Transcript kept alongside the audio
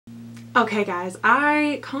Okay guys,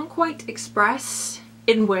 I can't quite express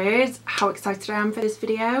in words how excited I am for this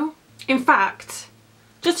video. In fact,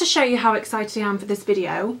 just to show you how excited I am for this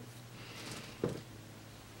video,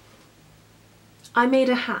 I made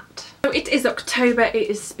a hat. So it is October, it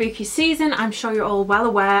is spooky season, I'm sure you're all well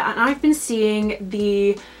aware, and I've been seeing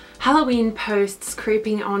the Halloween posts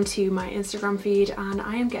creeping onto my Instagram feed and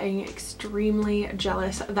I am getting extremely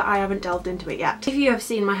jealous that I haven't delved into it yet. If you have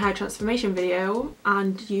seen my hair transformation video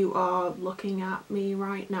and you are looking at me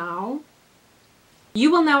right now,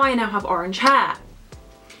 you will know I now have orange hair.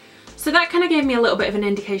 So that kind of gave me a little bit of an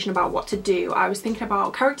indication about what to do. I was thinking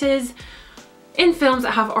about characters in films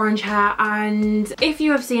that have orange hair, and if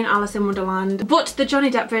you have seen Alice in Wonderland, but the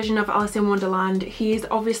Johnny Depp version of Alice in Wonderland, he's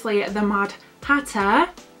obviously the Mad Hatter,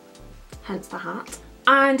 hence the hat,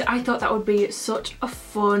 and I thought that would be such a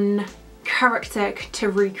fun character to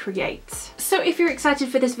recreate. So if you're excited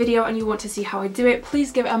for this video and you want to see how I do it,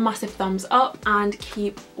 please give it a massive thumbs up and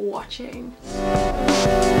keep watching.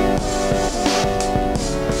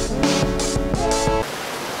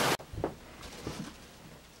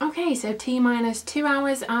 Okay, so T-minus 2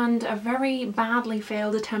 hours and a very badly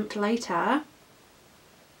failed attempt later,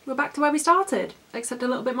 we're back to where we started, except a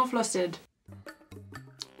little bit more flustered.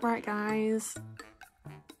 Right guys,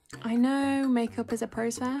 I know makeup is a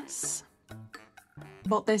process,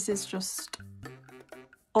 but this is just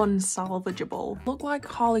unsalvageable. Look like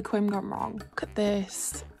Harley Quinn gone wrong. Look at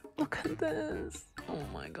this. Look at this. Oh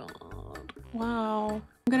my god. Wow.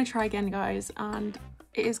 I'm gonna try again guys, and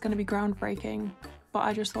it is gonna be groundbreaking, but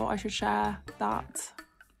I just thought I should share that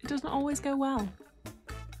it doesn't always go well.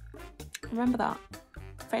 Remember that.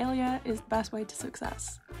 Failure is the best way to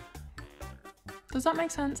success. Does that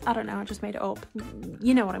make sense? I don't know, I just made it up.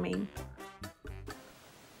 You know what I mean.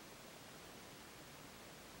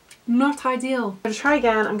 Not ideal. I'm gonna try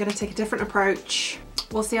again, I'm gonna take a different approach.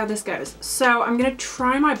 We'll see how this goes. So I'm gonna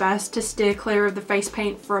try my best to steer clear of the face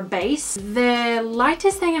paint for a base. The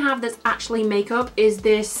lightest thing I have that's actually makeup is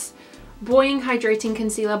this Buoying Hydrating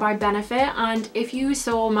Concealer by Benefit, and if you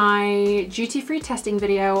saw my duty-free testing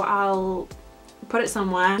video, I'll put it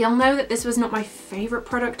somewhere, you'll know that this was not my favorite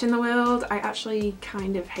product in the world. I actually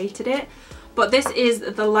kind of hated it, but this is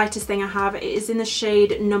the lightest thing I have. It is in the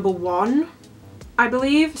shade number 1, I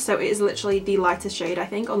believe, so it is literally the lightest shade, I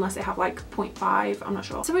think, unless they have like 0.5, I'm not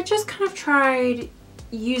sure. So I just kind of tried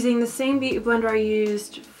using the same beauty blender I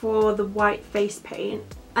used for the white face paint,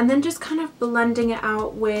 and then just kind of blending it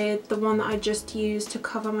out with the one that I just used to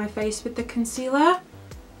cover my face with the concealer,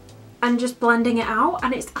 and just blending it out,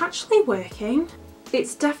 and it's actually working.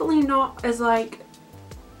 It's definitely not as like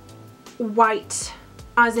white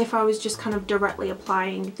as if I was just kind of directly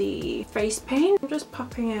applying the face paint. I'm just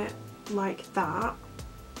popping it like that,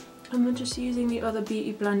 and then just using the other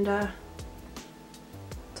beauty blender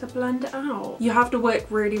to blend it out. You have to work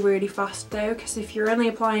really fast though, because if you're only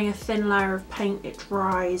applying a thin layer of paint, it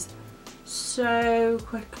dries so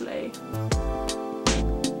quickly.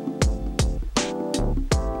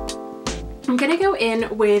 I'm gonna go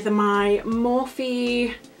in with my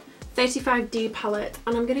Morphe 35D palette,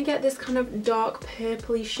 and I'm gonna get this kind of dark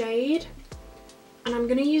purpley shade, and I'm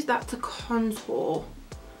gonna use that to contour.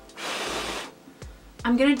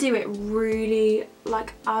 I'm gonna do it really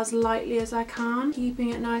like as lightly as I can, keeping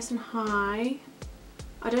it nice and high.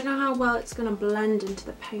 I don't know how well it's gonna blend into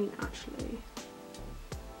the paint actually.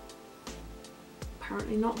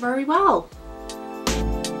 Apparently not very well.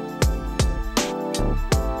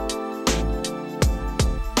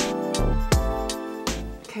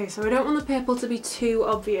 Okay, so I don't want the purple to be too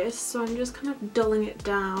obvious, so I'm just kind of dulling it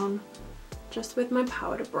down just with my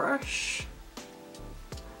powder brush.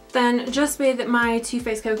 Then just with my Too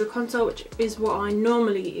Faced Cocoa Contour, which is what I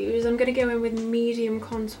normally use, I'm going to go in with medium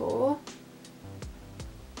contour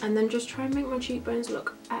and then just try and make my cheekbones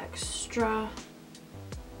look extra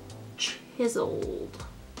chiseled.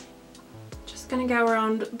 Just going to go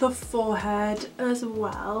around the forehead as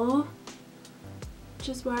well, which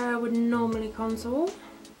is where I would normally contour,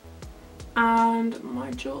 and my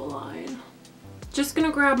jawline. Just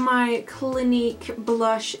gonna grab my Clinique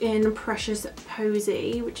blush in Precious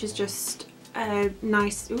Posy, which is just a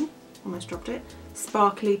nice, ooh, almost dropped it,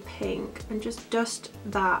 sparkly pink, and just dust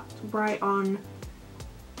that right on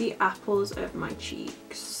the apples of my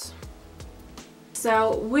cheeks.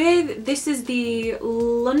 So this is the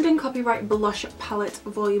London Copyright Blush Palette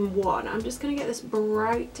Volume 1. I'm just gonna get this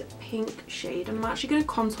bright pink shade, and I'm actually gonna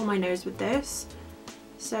contour my nose with this.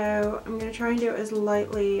 So I'm going to try and do it as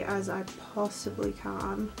lightly as I possibly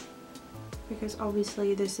can, because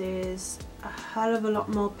obviously this is a hell of a lot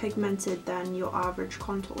more pigmented than your average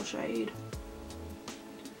contour shade.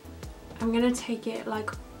 I'm going to take it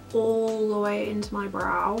like all the way into my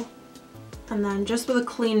brow. And then just with a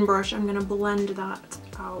clean brush, I'm gonna blend that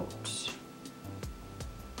out.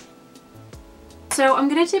 So I'm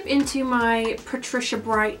gonna dip into my Patricia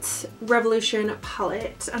Bright Revolution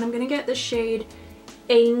palette, and I'm gonna get the shade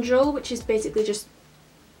Angel, which is basically just,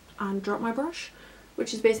 and drop my brush,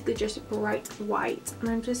 which is basically just bright white. And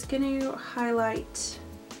I'm just gonna highlight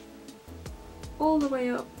all the way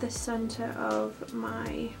up the center of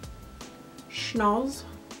my schnoz.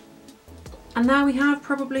 And there we have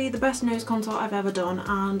probably the best nose contour I've ever done,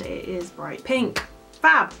 and it is bright pink.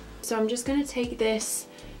 Fab! So I'm just gonna take this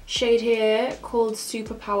shade here called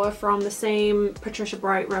Superpower from the same Patricia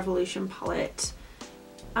Bright Revolution palette,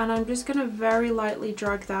 and I'm just gonna very lightly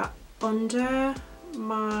drag that under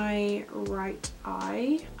my right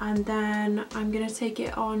eye, and then I'm gonna take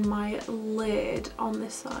it on my lid on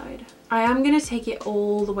this side. I am gonna take it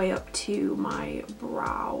all the way up to my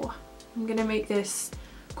brow. I'm gonna make this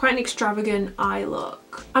quite an extravagant eye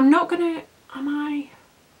look. I'm gonna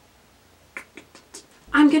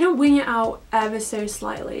wing it out ever so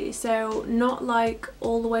slightly, so not like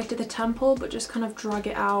all the way to the temple, but just kind of drag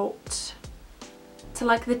it out to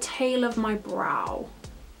like the tail of my brow,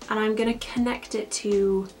 and I'm gonna connect it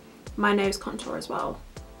to my nose contour as well.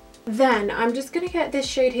 Then I'm just gonna get this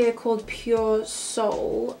shade here called Pure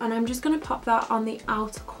Soul, and I'm just gonna pop that on the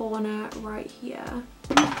outer corner right here.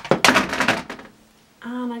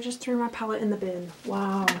 And I just threw my palette in the bin.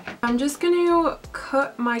 Wow. I'm just gonna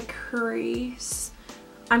cut my crease.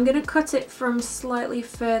 I'm gonna cut it from slightly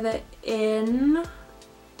further in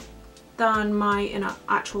than my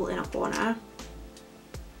actual inner corner.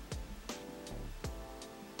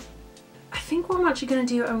 I think what I'm actually gonna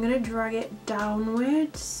do, I'm gonna drag it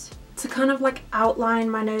downwards to kind of like outline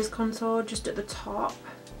my nose contour just at the top.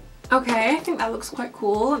 Okay, I think that looks quite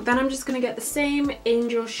cool. Then I'm just gonna get the same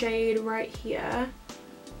Angel shade right here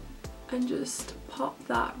and just pop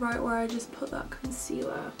that right where I just put that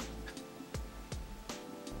concealer.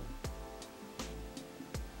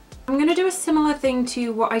 I'm gonna do a similar thing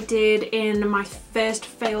to what I did in my first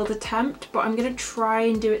failed attempt, but I'm gonna try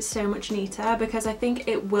and do it so much neater because I think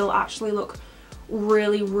it will actually look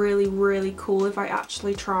really, really, really cool if I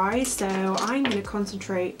actually try. So I'm gonna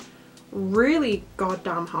concentrate really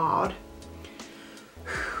goddamn hard.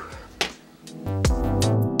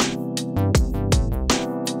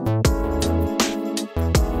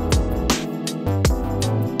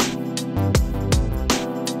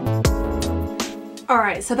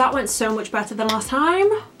 Alright, so that went so much better than last time.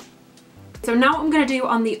 So now what I'm going to do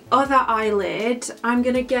on the other eyelid, I'm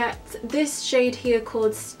going to get this shade here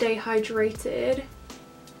called Stay Hydrated.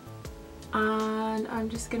 And I'm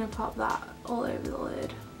just going to pop that all over the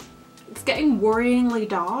lid. It's getting worryingly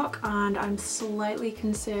dark and I'm slightly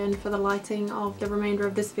concerned for the lighting of the remainder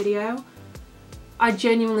of this video. I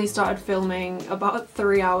genuinely started filming about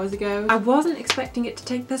 3 hours ago. I wasn't expecting it to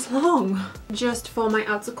take this long. Just for my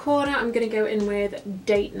outer corner, I'm gonna go in with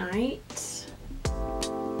Date Night.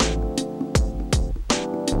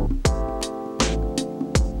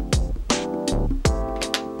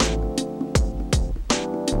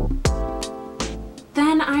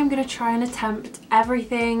 Then I'm gonna try and attempt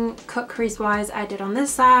everything cut crease wise I did on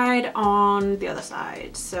this side on the other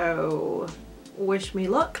side. So wish me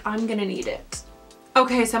luck, I'm gonna need it.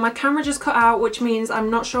 Okay, so my camera just cut out, which means I'm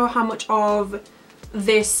not sure how much of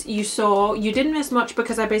this you saw. You didn't miss much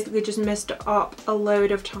because I basically just messed up a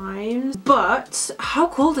load of times. But how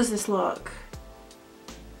cool does this look?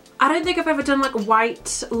 I don't think I've ever done like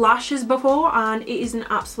white lashes before, and it is an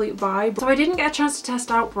absolute vibe. So I didn't get a chance to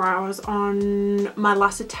test out brows on my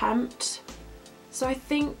last attempt. So I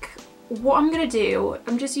think what I'm gonna do,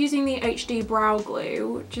 I'm just using the HD brow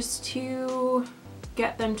glue just to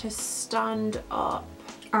get them to stand up.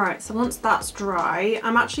 Alright, so once that's dry,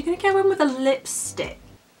 I'm actually going to go in with a lipstick.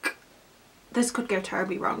 This could go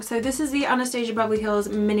terribly wrong. So this is the Anastasia Beverly Hills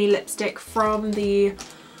mini lipstick from the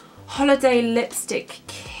Holiday Lipstick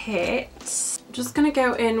Kit. I'm just going to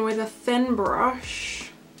go in with a thin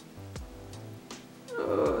brush.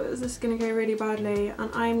 Oh, is this going to go really badly? And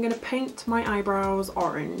I'm going to paint my eyebrows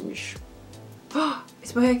orange. Oh,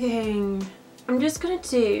 it's working! I'm just gonna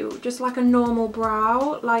do just like a normal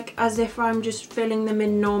brow, like as if I'm just filling them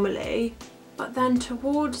in normally. But then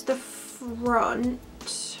towards the front,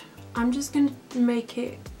 I'm just gonna make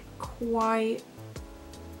it quite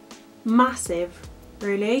massive,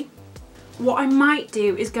 really. What I might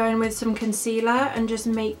do is go in with some concealer and just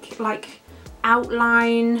make like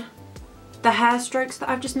outline the hair strokes that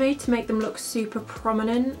I've just made to make them look super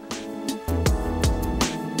prominent.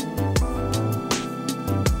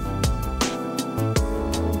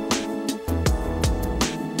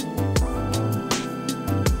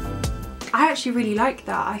 actually really like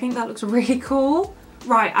that. I think that looks really cool.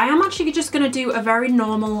 Right, I am actually just going to do a very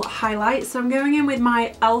normal highlight. So I'm going in with my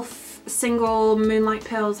e.l.f. Single Moonlight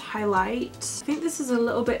Pearls highlight. I think this is a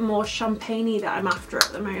little bit more champagne-y that I'm after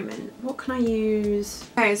at the moment. What can I use?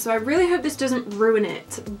 Okay, so I really hope this doesn't ruin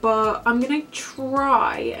it, but I'm going to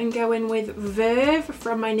try and go in with Verve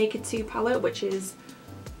from my Naked 2 palette, which is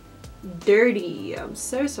dirty. I'm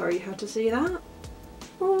so sorry you had to see that.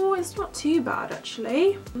 Oh, it's not too bad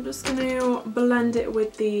actually. I'm just going to blend it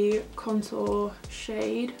with the contour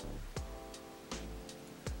shade.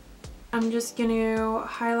 I'm just going to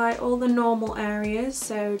highlight all the normal areas,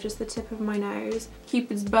 so just the tip of my nose,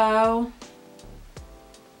 Cupid's bow.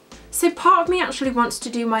 So part of me actually wants to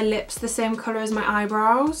do my lips the same colour as my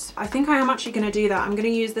eyebrows. I think I am actually going to do that. I'm going to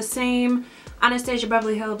use the same Anastasia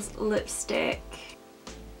Beverly Hills lipstick.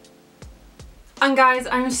 And guys,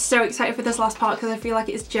 I'm so excited for this last part because I feel like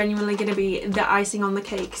it's genuinely going to be the icing on the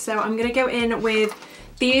cake. So I'm going to go in with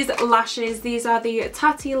these lashes. These are the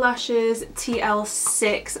Tatti Lashes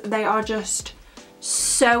TL6. They are just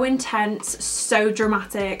so intense, so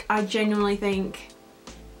dramatic. I genuinely think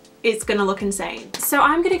it's gonna look insane. So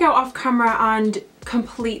I'm gonna go off camera and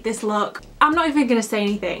complete this look. I'm not even gonna say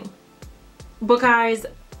anything, but guys,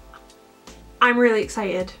 I'm really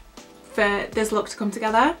excited for this look to come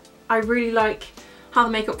together. I really like how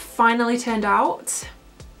the makeup finally turned out.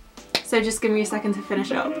 So just give me a second to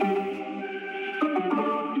finish up.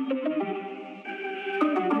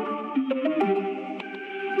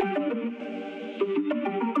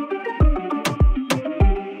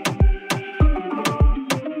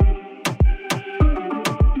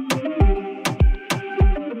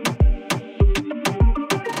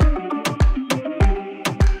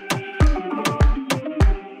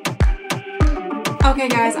 Okay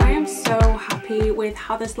guys, I am so happy with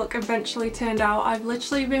how this look eventually turned out. I've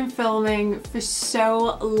literally been filming for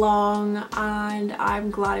so long and I'm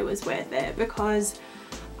glad it was worth it because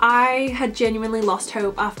I had genuinely lost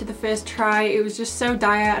hope after the first try. It was just so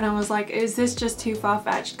dire and I was like, is this just too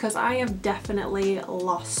far-fetched? Because I have definitely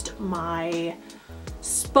lost my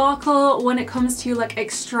sparkle when it comes to like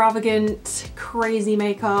extravagant, crazy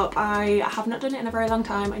makeup. I have not done it in a very long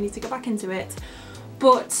time. I need to get back into it.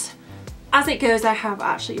 But as it goes, I have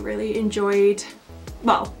actually really enjoyed,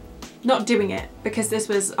 well, not doing it because this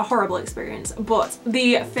was a horrible experience, but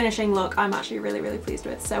the finishing look I'm actually really pleased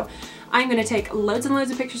with. So I'm going to take loads and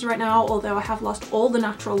loads of pictures right now, although I have lost all the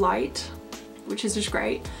natural light, which is just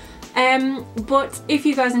great. But if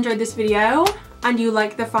you guys enjoyed this video and you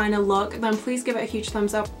like the final look, then please give it a huge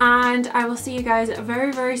thumbs up and I will see you guys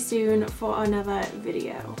very soon for another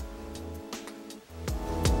video.